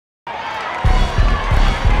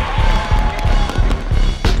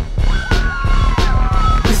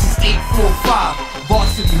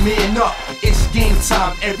Man up, it's game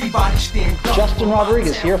time, everybody stand up. Justin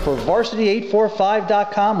Rodriguez here for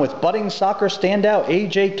varsity845.com with budding soccer standout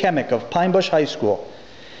A.J. Kmiec of Pine Bush High School.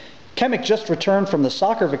 Kmiec just returned from the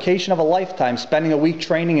soccer vacation of a lifetime, spending a week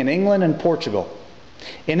training in England and Portugal.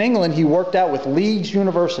 In England, he worked out with Leeds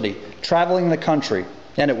University, traveling the country,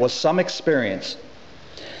 and it was some experience.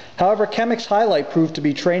 However, Kmiec's highlight proved to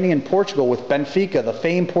be training in Portugal with Benfica, the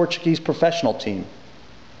famed Portuguese professional team.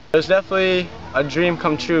 It was definitely a dream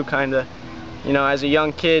come true, kind of. You know, as a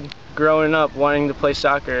young kid, growing up, wanting to play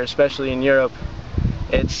soccer, especially in Europe,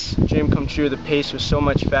 it's a dream come true. The pace was so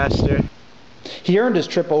much faster. He earned his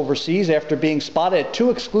trip overseas after being spotted at 2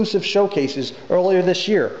 exclusive showcases earlier this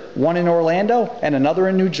year, one in Orlando and another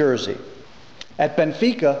in New Jersey. At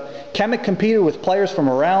Benfica, Kmiec competed with players from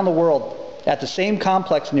around the world at the same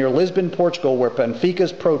complex near Lisbon, Portugal, where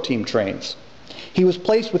Benfica's pro team trains. He was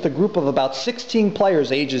placed with a group of about 16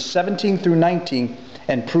 players ages 17 through 19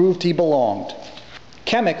 and proved he belonged.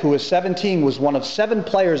 Kmiec, who was 17, was one of 7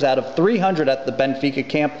 players out of 300 at the Benfica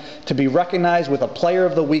camp to be recognized with a Player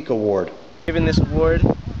of the Week award. Given this award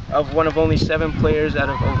of one of only 7 players out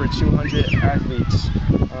of over 200 athletes.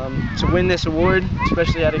 To win this award,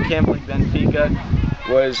 especially at a camp like Benfica,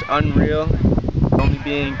 was unreal. Only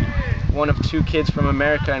being one of 2 kids from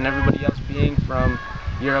America and everybody else being from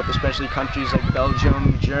Europe, especially countries like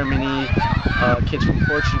Belgium, Germany, kids from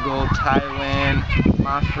Portugal, Thailand,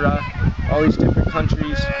 Mafra, all these different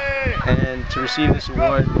countries, and to receive this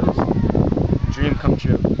award was a dream come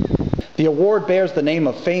true. The award bears the name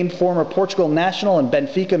of famed former Portugal national and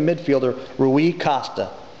Benfica midfielder Rui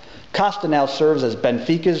Costa. Costa now serves as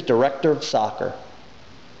Benfica's director of soccer.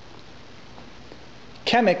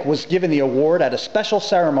 Kmiec was given the award at a special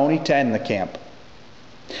ceremony to end the camp.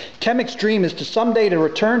 Kmiec's dream is to someday to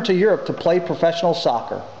return to Europe to play professional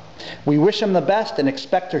soccer. We wish him the best and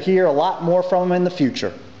expect to hear a lot more from him in the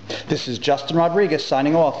future. This is Justin Rodriguez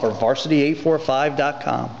signing off for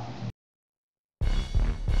varsity845.com.